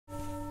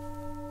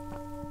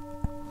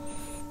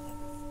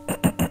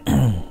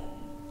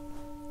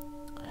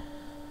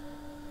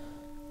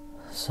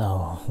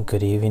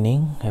Good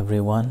evening,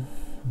 everyone.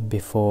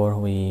 Before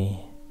we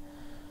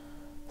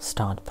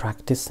start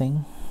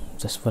practicing,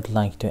 just would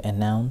like to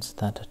announce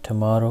that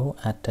tomorrow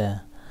at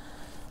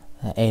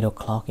 8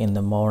 o'clock in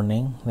the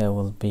morning there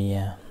will be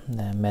a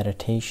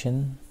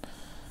meditation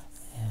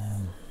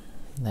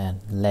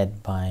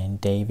led by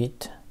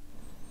David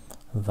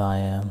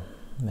via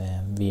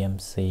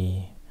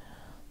VMC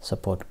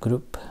support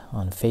group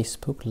on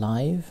Facebook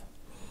Live.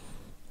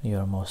 You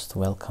are most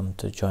welcome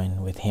to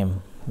join with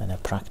him in a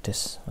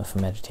practice of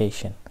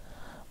meditation,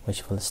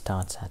 which will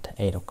start at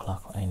 8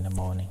 o'clock in the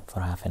morning for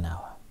half an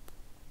hour.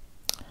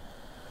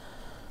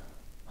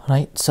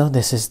 Right, so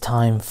this is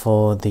time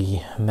for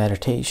the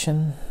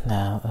meditation.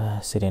 Now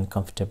sit in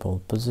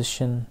comfortable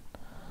position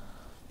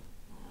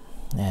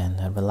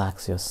and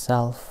relax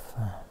yourself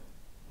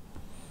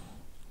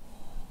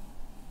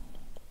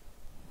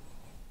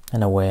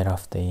and aware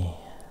of the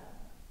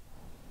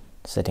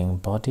sitting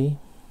body.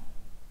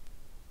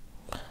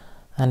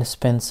 And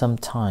spend some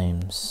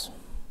times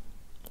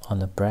on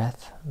the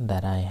breath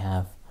that I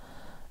have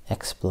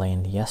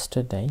explained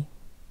yesterday,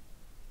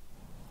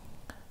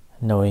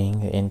 knowing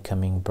the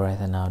incoming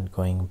breath and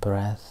outgoing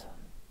breath,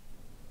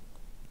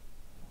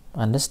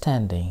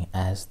 understanding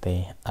as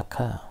they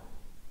occur,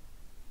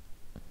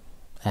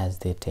 as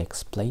they take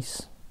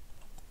place.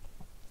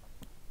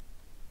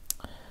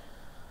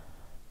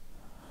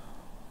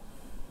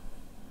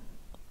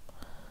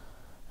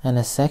 And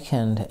a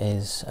second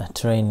is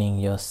training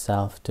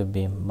yourself to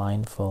be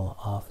mindful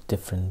of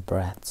different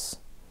breaths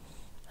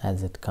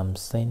as it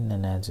comes in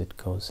and as it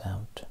goes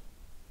out.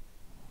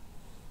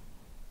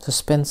 So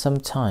spend some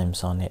time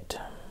on it,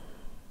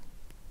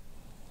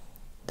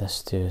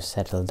 just to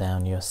settle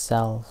down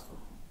yourself,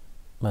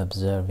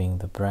 observing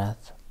the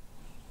breath.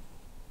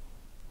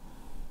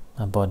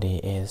 The body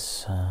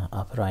is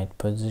upright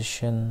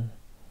position,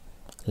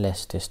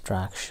 less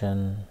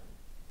distraction.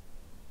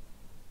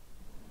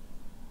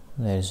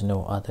 There is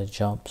no other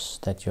jobs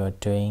that you are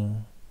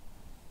doing,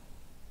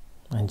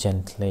 and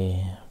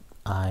gently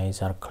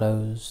eyes are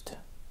closed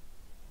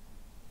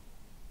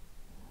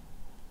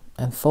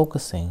and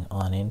focusing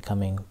on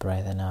incoming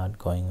breath and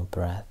outgoing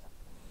breath.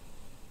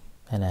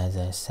 And as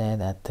I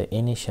said, at the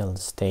initial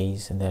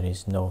stage there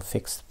is no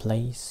fixed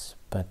place,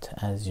 but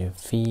as you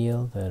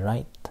feel the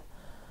right,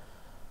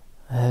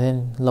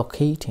 then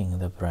locating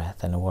the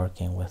breath and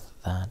working with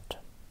that.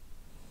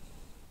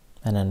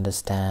 And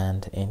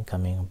understand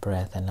incoming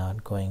breath and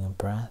outgoing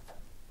breath.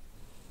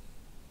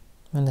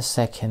 And the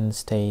second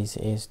stage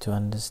is to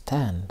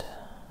understand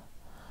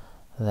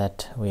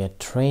that we are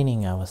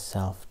training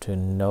ourselves to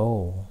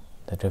know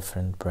the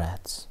different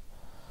breaths.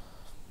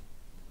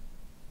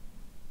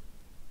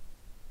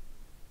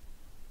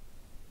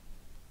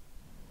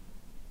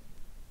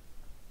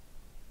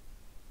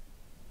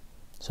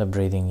 So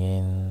breathing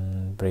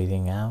in,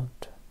 breathing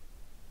out,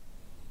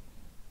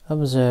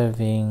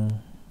 observing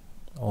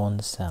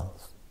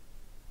oneself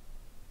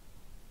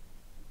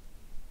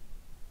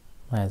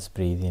as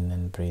breathe in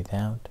and breathe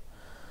out,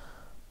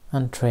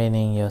 and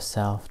training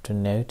yourself to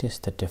notice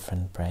the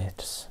different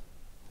breaths,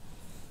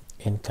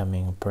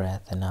 incoming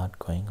breath and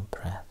outgoing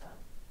breath.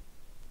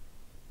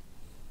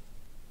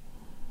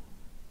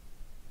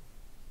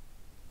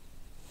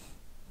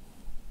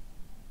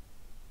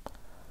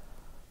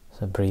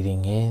 So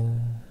breathing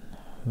in,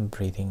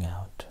 breathing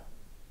out,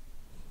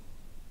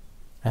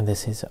 and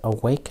this is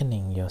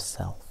awakening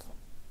yourself.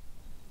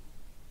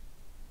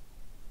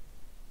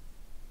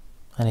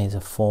 And is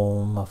a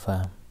form of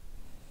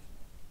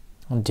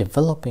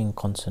developing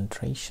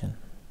concentration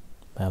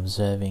by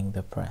observing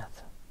the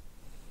breath.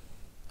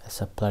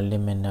 It's a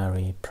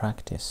preliminary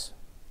practice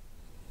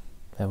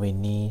that we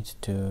need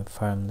to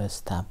firmly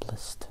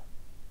establish.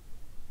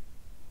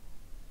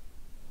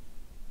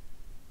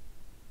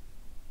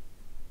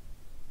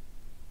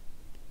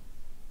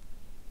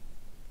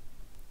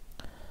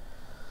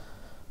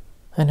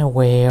 And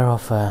aware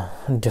of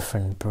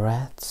different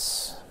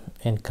breaths,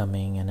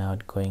 incoming and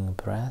outgoing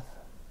breath.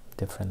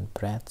 Different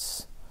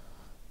breaths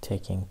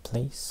taking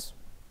place,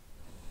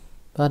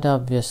 but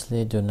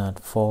obviously do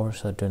not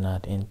force or do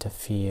not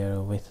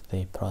interfere with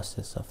the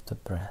process of the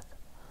breath.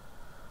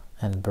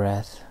 And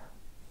breath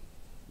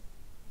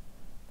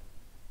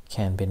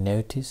can be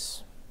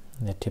noticed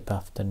in the tip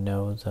of the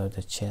nose or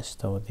the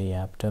chest or the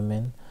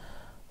abdomen,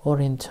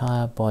 or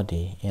entire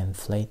body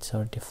inflates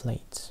or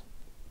deflates.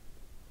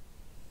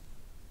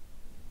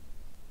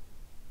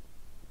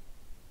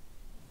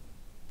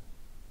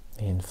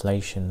 The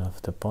inflation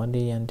of the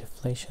body and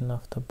deflation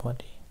of the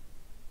body.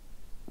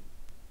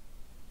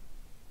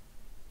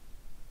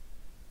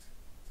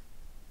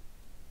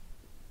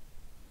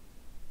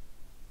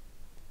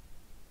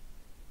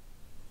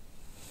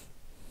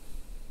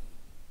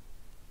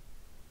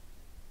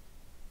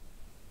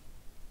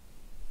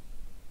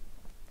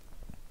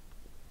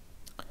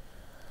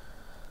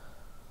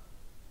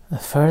 A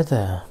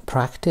further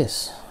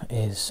practice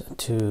is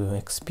to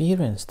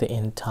experience the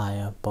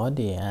entire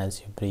body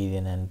as you breathe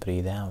in and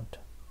breathe out.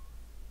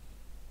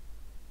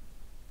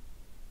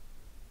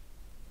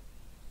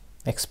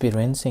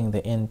 experiencing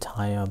the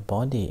entire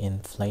body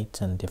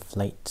inflates and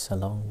deflates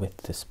along with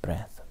this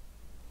breath.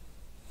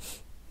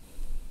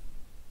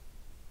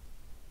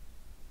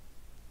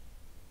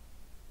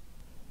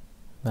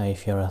 Now,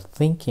 if you're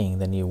thinking,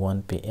 then you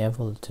won't be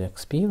able to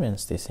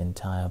experience this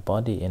entire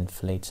body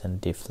inflates and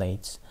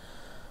deflates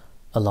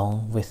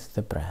along with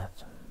the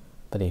breath.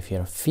 But if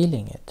you're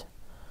feeling it,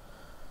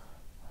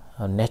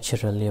 or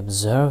naturally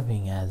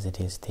observing as it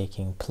is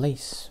taking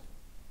place,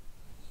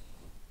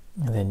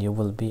 then you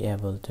will be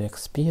able to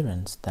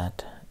experience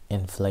that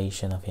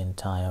inflation of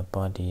entire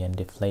body and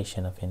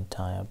deflation of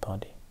entire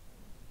body.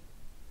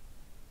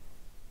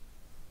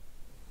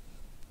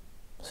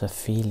 So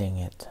feeling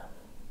it,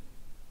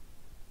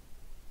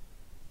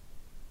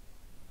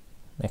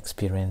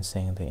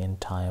 experiencing the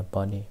entire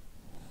body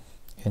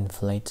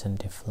inflates and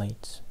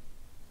deflates.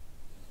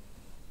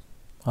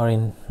 Or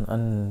in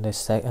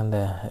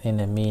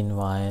the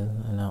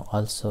meanwhile,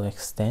 also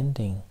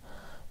extending,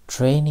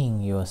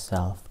 training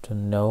yourself to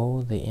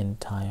know the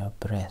entire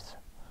breath.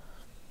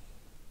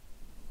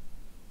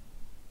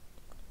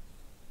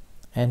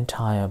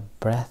 Entire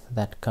breath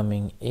that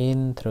coming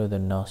in through the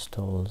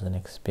nostrils and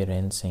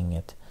experiencing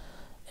it,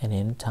 an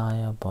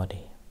entire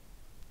body,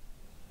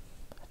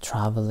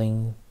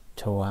 traveling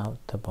throughout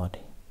the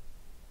body.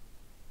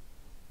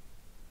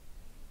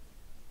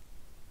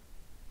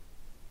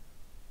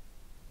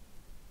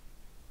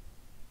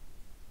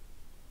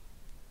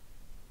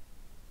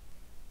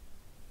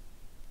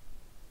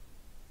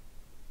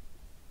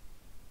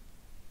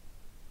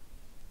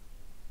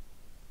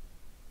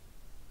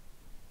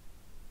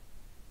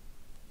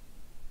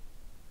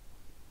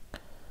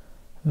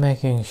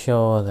 Making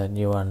sure that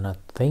you are not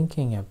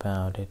thinking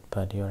about it,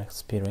 but you're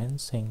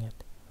experiencing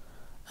it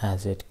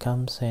as it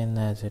comes in,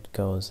 as it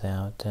goes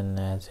out, and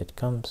as it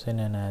comes in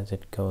and as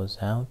it goes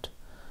out.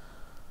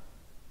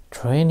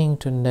 Training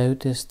to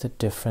notice the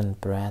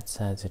different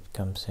breaths as it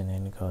comes in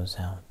and goes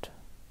out.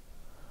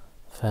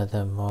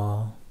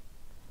 Furthermore,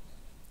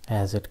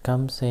 as it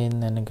comes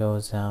in and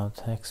goes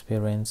out,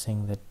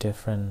 experiencing the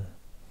different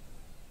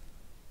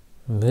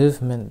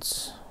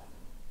movements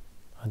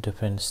or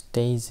different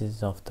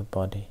stages of the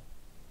body.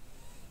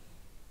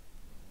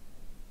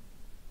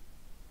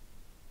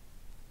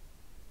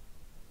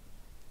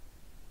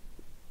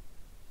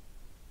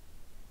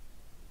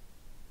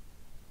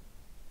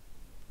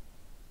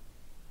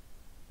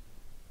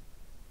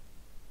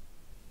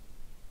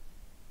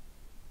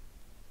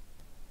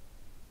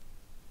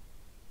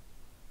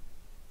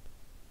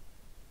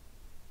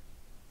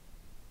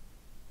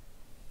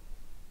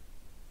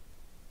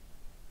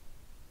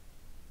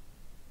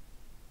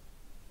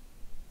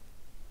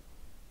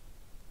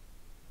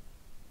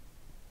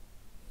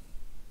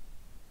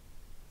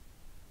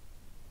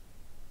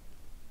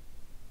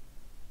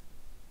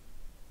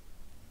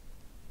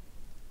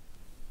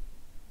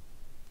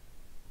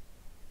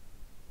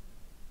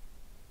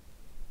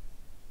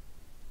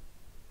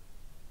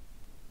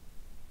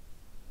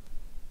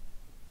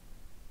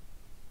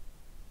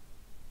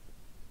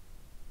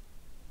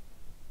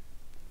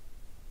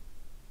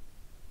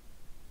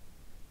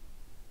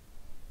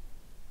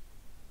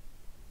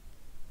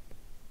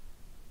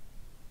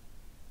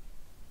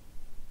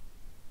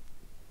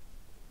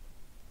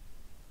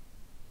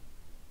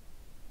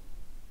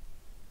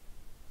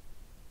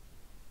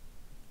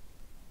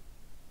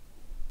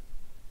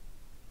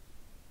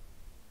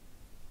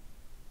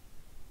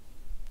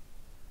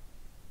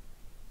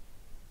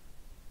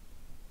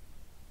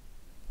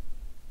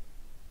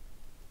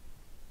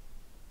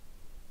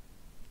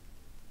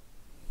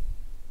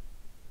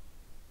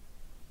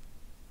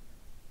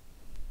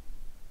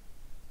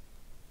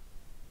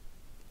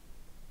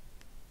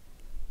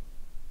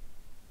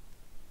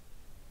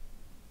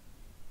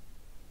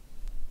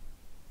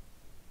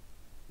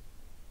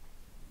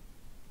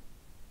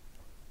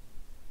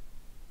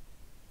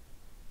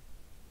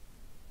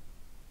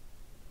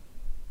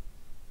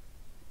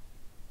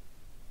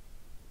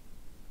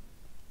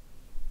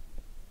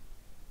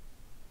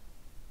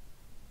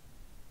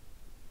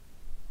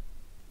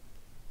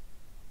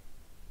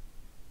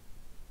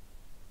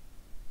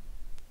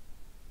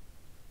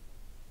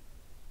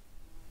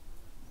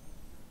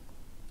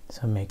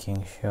 So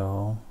making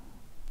sure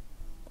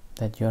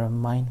that you're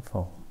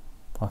mindful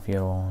of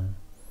your own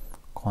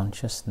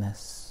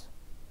consciousness,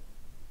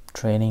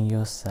 training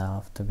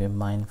yourself to be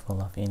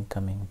mindful of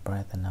incoming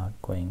breath and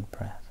outgoing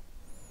breath.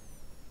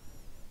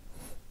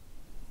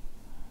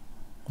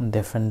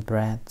 Different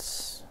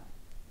breaths,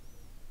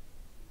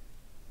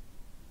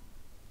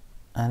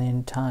 an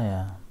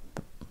entire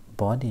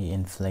body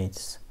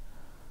inflates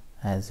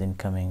as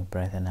incoming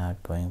breath and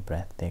outgoing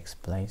breath takes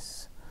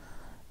place.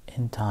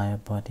 Entire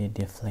body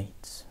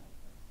deflates.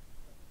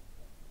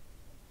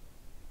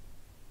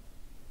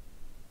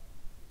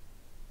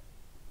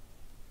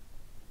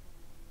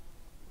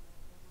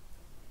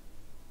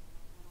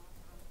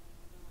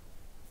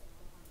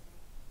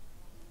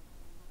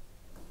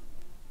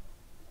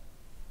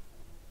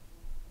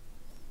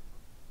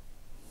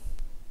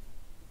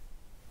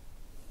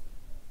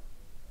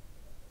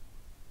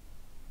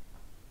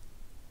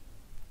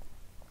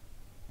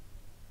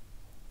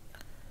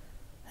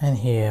 And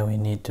here we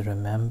need to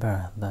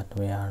remember that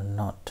we are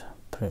not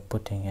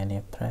putting any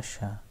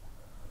pressure.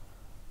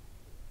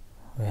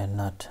 We are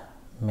not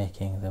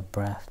making the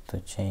breath to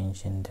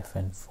change in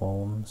different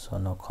forms, or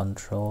no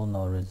control,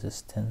 no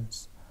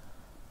resistance.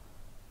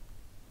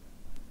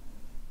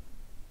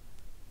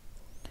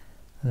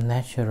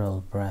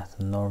 Natural breath,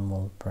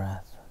 normal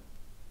breath.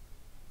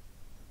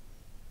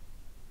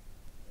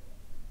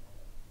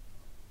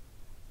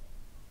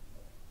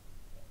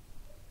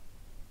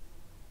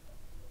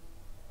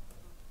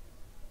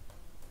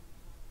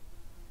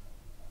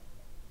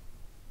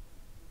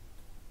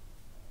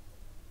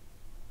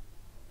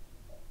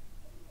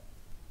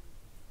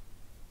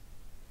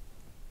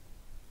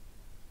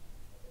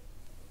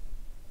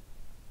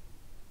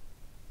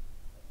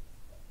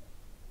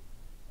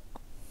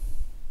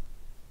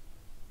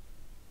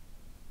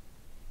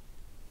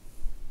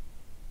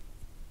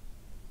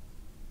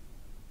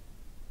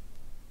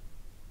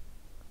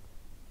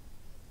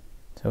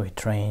 So we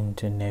train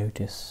to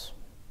notice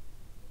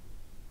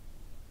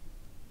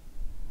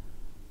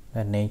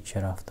the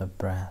nature of the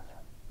breath,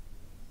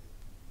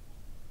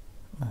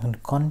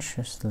 and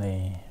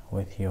consciously,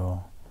 with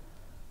your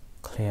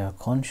clear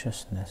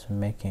consciousness,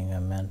 making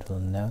a mental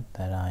note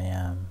that I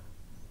am,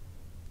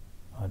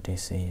 or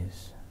this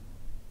is.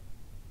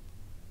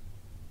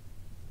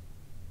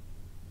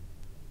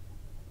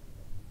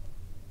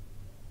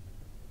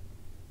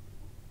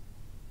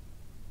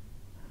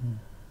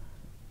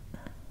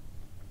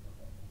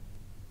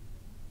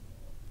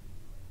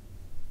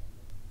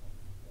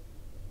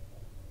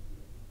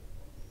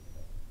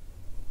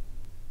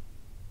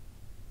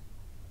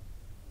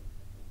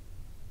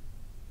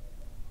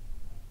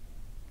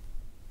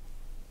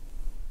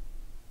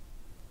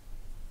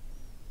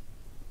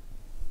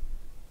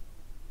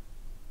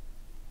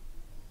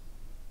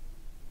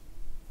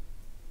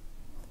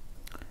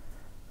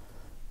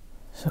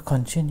 So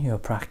continue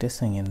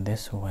practicing in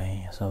this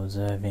way, so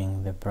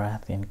observing the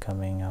breath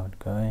incoming,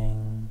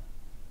 outgoing,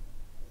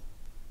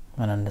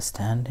 and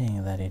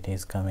understanding that it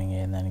is coming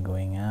in and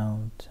going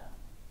out.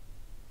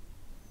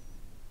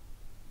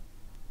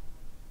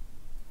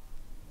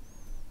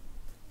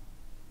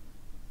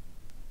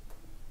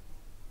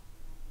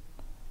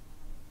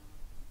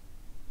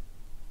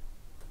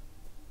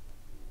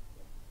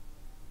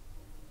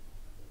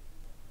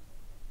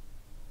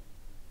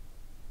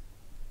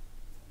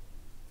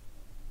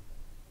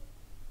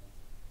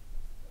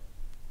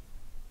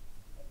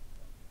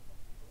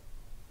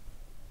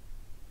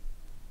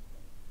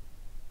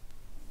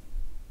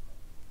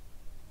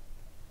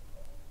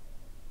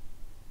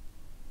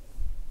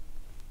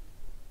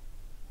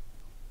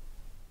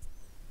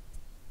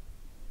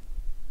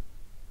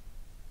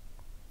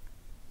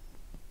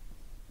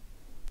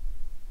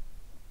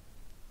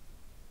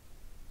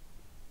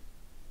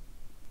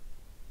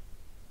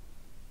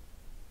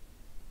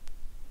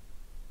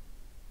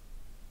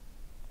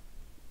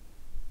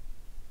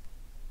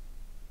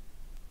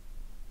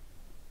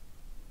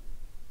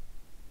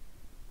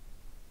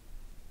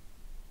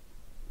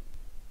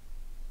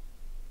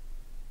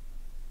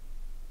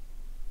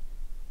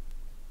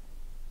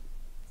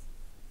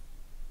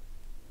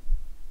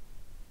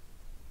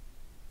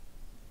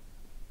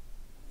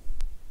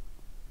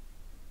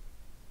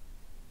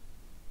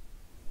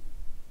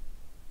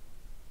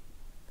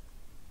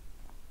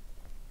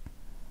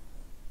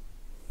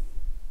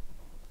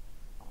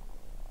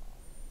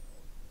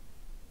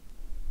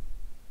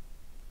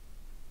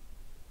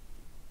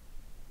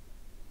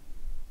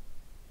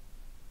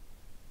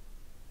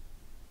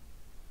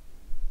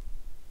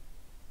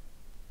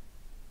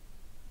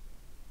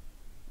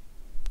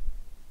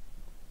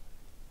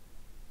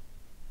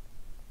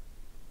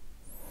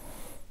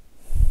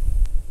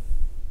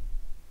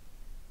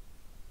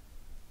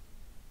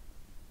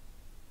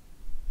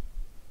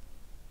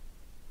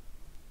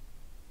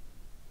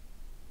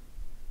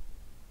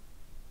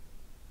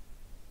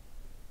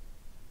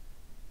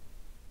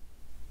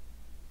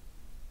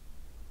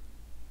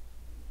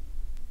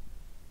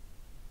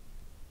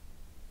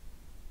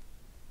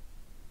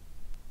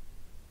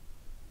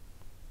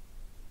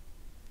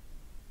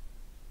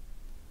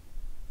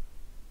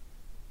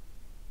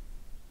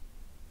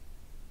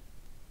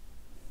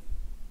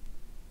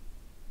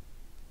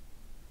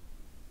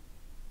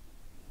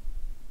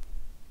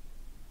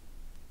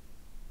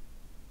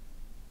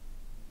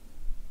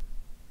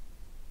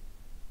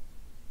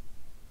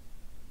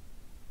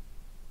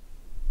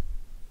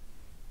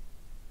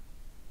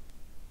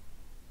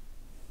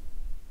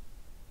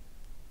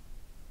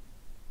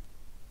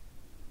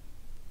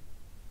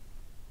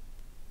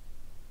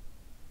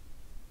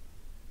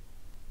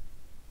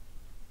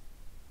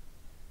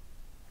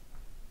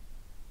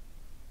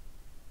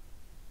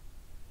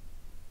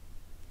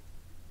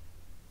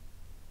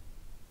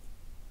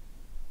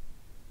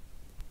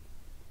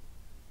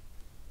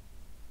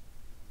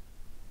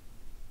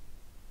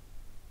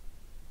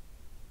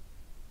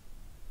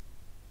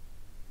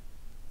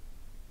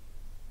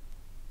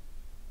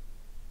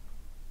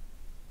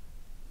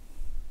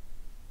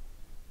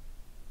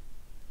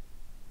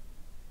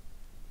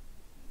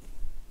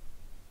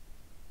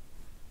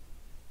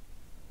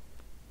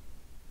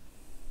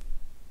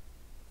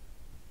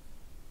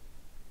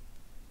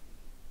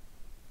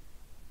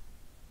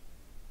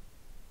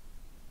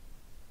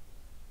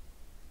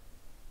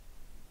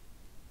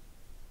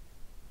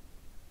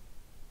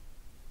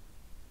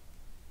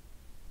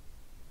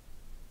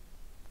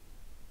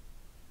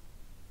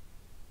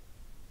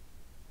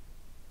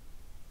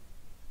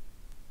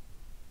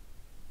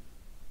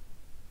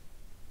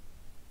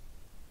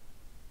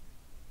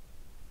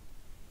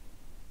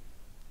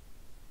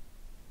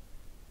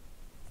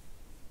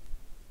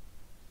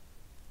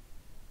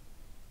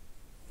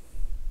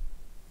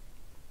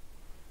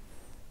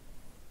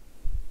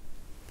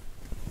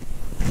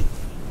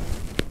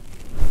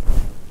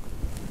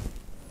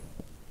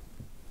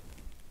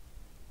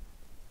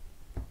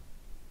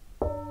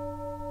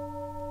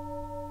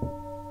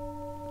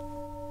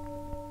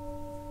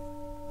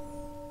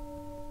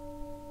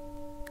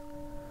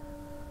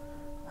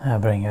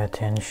 Bring your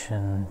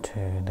attention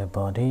to the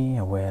body,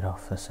 aware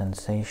of the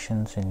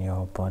sensations in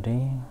your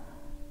body.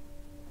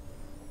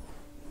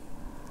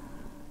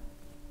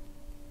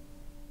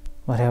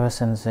 Whatever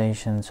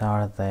sensations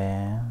are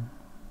there,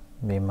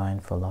 be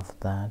mindful of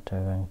that.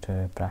 We're going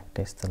to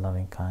practice the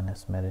loving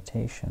kindness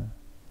meditation.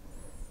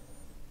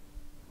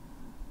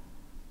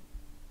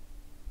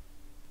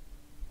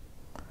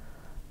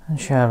 And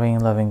sharing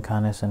loving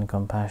kindness and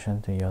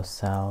compassion to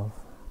yourself.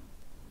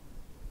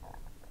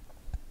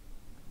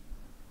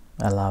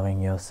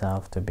 Allowing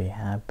yourself to be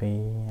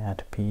happy,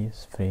 at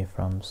peace, free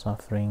from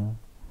suffering.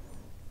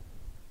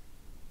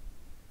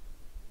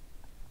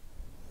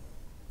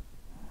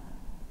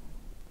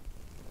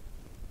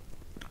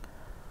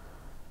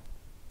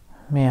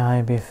 May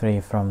I be free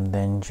from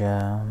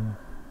danger.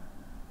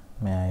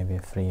 May I be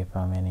free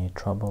from any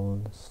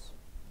troubles.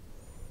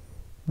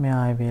 May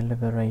I be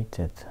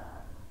liberated.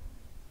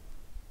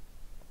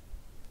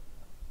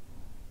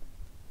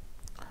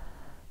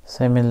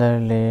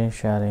 Similarly,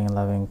 sharing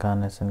loving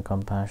kindness and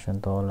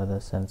compassion to all other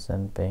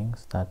sentient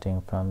beings,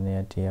 starting from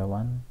near dear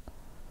one,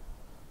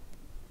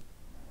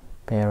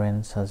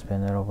 parents,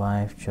 husband or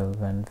wife,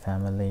 children,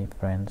 family,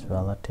 friends,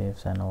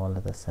 relatives, and all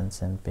other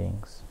sentient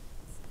beings.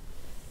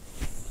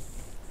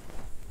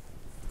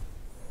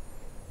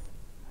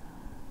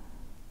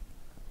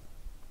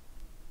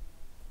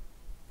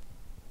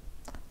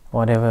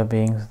 Whatever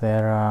beings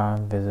there are,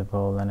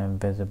 visible and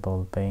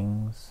invisible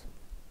beings,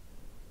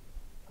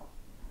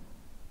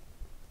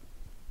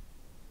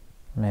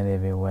 may they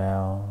be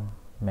well,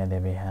 may they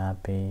be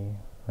happy,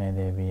 may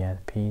they be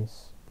at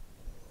peace,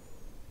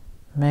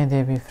 may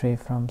they be free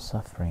from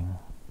suffering,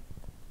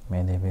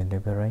 may they be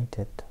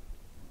liberated.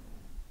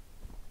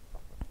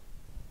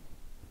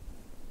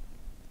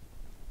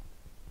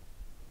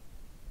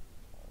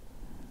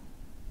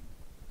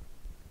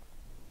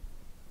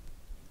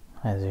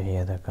 As you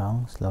hear the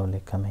gong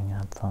slowly coming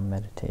up from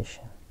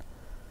meditation.